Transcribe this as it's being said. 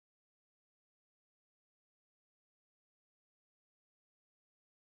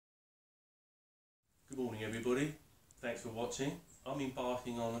Good morning everybody, thanks for watching. I'm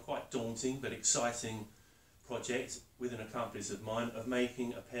embarking on a quite daunting but exciting project with an accomplice of mine of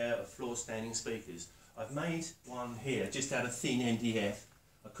making a pair of floor standing speakers. I've made one here just out of thin MDF.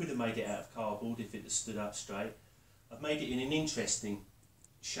 I could have made it out of cardboard if it had stood up straight. I've made it in an interesting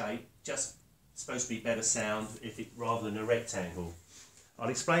shape, just supposed to be better sound if it rather than a rectangle. I'll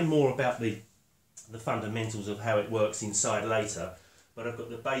explain more about the fundamentals of how it works inside later. But I've got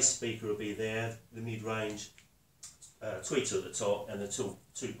the bass speaker will be there, the mid-range tweeter at the top and the two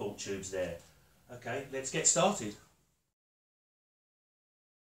port tubes there. Okay, let's get started.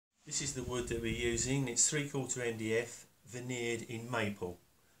 This is the wood that we're using. It's 3/4 MDF veneered in maple.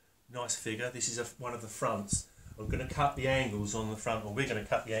 Nice figure. This is one of the fronts. I'm going to cut the angles on the front, or we're going to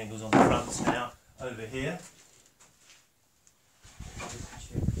cut the angles on the fronts now over here.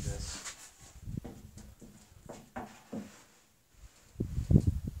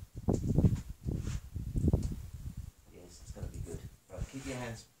 Keep your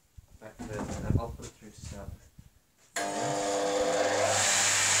hands back there, and I'll put it through to start with.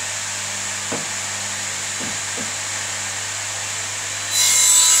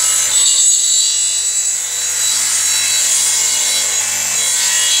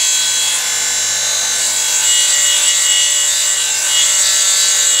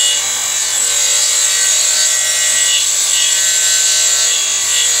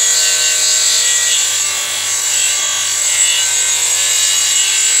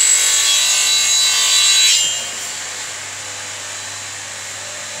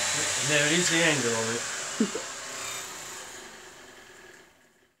 And there it is, the angle on it.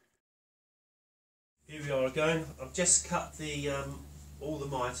 Here we are again. I've just cut the all the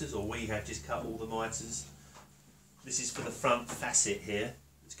miters, or we have just cut all the miters. This is for the front facet here,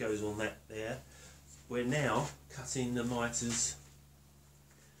 which goes on that there. We're now cutting the miters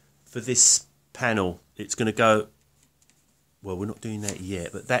for this panel. It's going to go, well, we're not doing that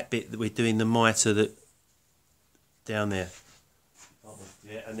yet, but that bit that we're doing the mitre that down there.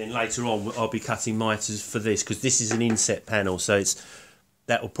 Yeah, and then later on I'll be cutting mitres for this, because this is an inset panel, so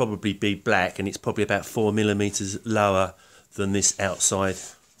that will probably be black, and it's probably about 4mm lower than this outside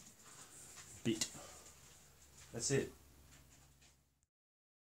bit. That's it.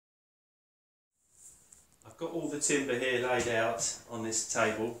 I've got all the timber here laid out on this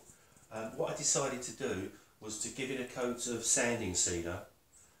table. What I decided to do was to give it a coat of sanding sealer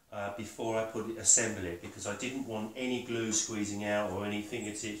before I assemble it, because I didn't want any glue squeezing out or any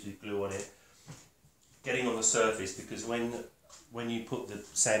fingertips with glue on it getting on the surface, because when you put the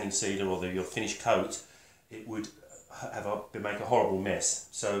sanding sealer or your finished coat, it would make a horrible mess.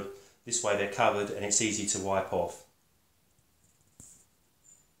 So this way they're covered and it's easy to wipe off.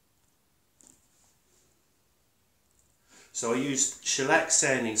 So I used shellac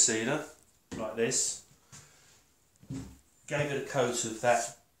sanding sealer like this, gave it a coat of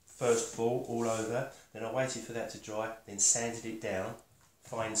that first of all over, then I waited for that to dry, then sanded it down,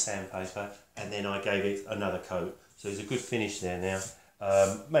 fine sandpaper, and then I gave it another coat. So there's a good finish there now.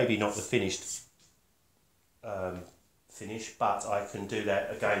 Maybe not the finished finish, but I can do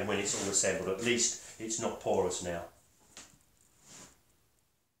that again when it's all assembled. At least it's not porous now.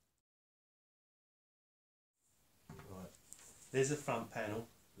 Right. There's a front panel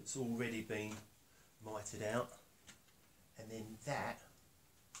that's already been mitered out, and then that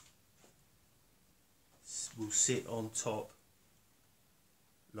will sit on top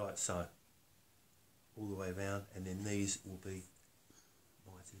like so, all the way around, and then these will be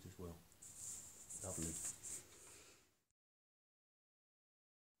mitered as well. Lovely.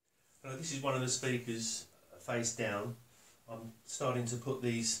 This is one of the speakers face down. I'm starting to put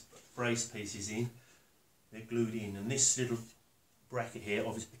these brace pieces in. They're glued in, and this little bracket here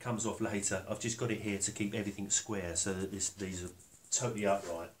obviously comes off later. I've just got it here to keep everything square so that these are totally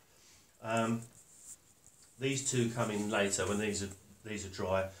upright. These two come in later when these are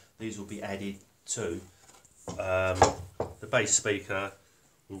dry. These will be added to. The bass speaker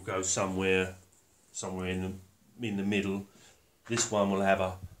will go somewhere in the middle. This one will have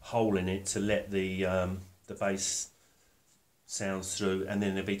a hole in it to let the bass sounds through, and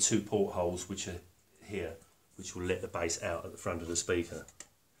then there'll be two portholes which are here, which will let the bass out at the front of the speaker.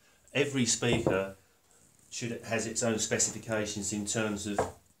 Every speaker has its own specifications in terms of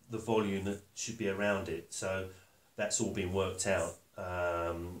the volume that should be around it, so that's all been worked out.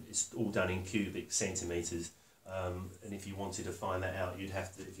 It's all done in cubic centimetres, and if you wanted to find that out, you'd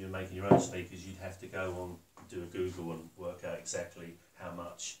have to, if you're making your own speakers, you'd have to go on, do a Google and work out exactly how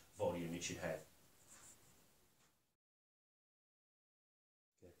much volume it should have.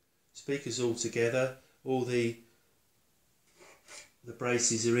 Speakers all together, all the the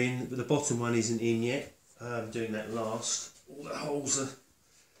braces are in, but the bottom one isn't in yet. I'm doing that last. All the holes are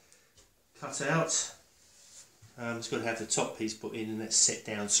cut out. It's got to have the top piece put in, and that's set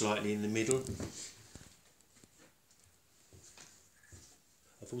down slightly in the middle.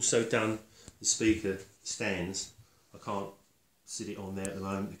 I've also done the speaker stands. I can't sit it on there at the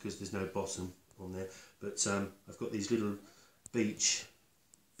moment because there's no bottom on there, but I've got these little beach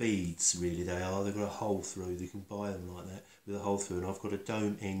beads, really they are. They've got a hole through. You can buy them like that with a hole through, and I've got a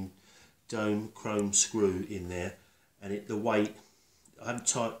dome chrome screw in there, and the weight, I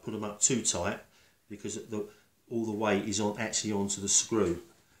haven't put them up too tight because all the weight is actually onto the screw.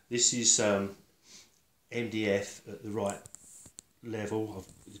 This is MDF at the right level.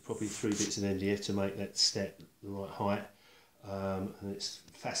 There's probably 3 bits of MDF to make that step the right height, and it's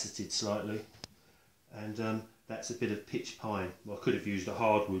faceted slightly, and that's a bit of pitch pine. Well, I could have used a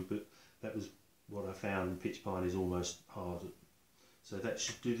hardwood, but that was what I found. Pitch pine is almost hard, so that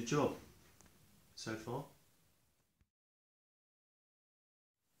should do the job so far.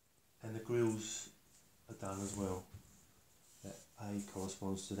 And the grills are done as well. That A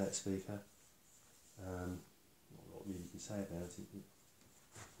corresponds to that speaker. Not a lot really you can say about it, but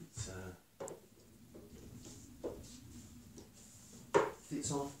it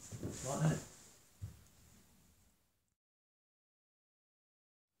fits on like that.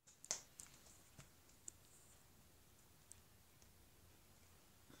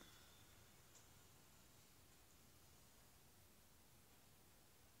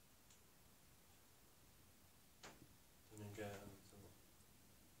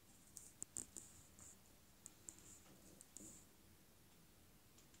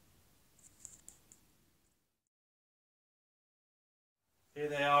 Here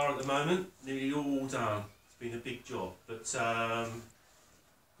they are at the moment, nearly all done. It's been a big job, but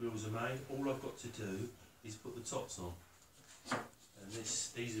grills are made. All I've got to do is put the tops on, and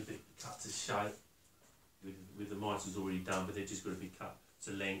these are a bit cut to shape with the miters already done, but they've just got to be cut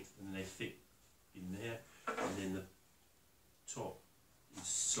to length, and then they fit in there, and then the top is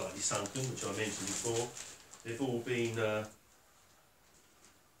slightly sunken, which I mentioned before. They've all been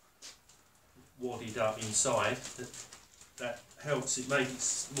wadded up inside. That helps, it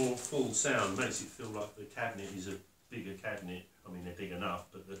makes it more full sound, makes it feel like the cabinet is a bigger cabinet. I mean, they're big enough,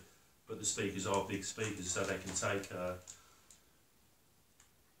 but the speakers are big speakers, so they can take the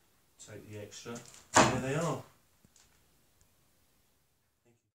extra. And there they are.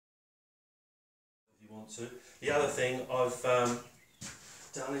 If you want to. The other thing I've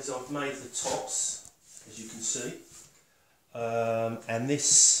done is I've made the tops, as you can see, and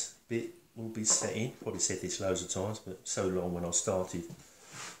this bit will be set in. Probably said this loads of times, but so long when I started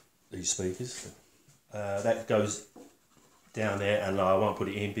these speakers. That goes down there, and I won't put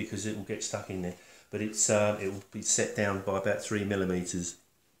it in because it will get stuck in there. But it will be set down by about 3mm,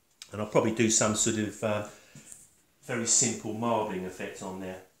 and I'll probably do some sort of very simple marbling effect on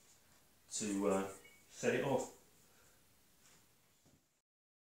there to set it off.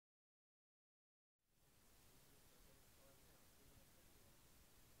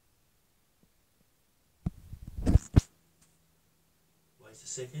 Wait a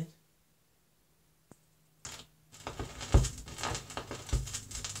second.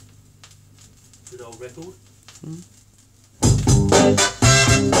 Good old record.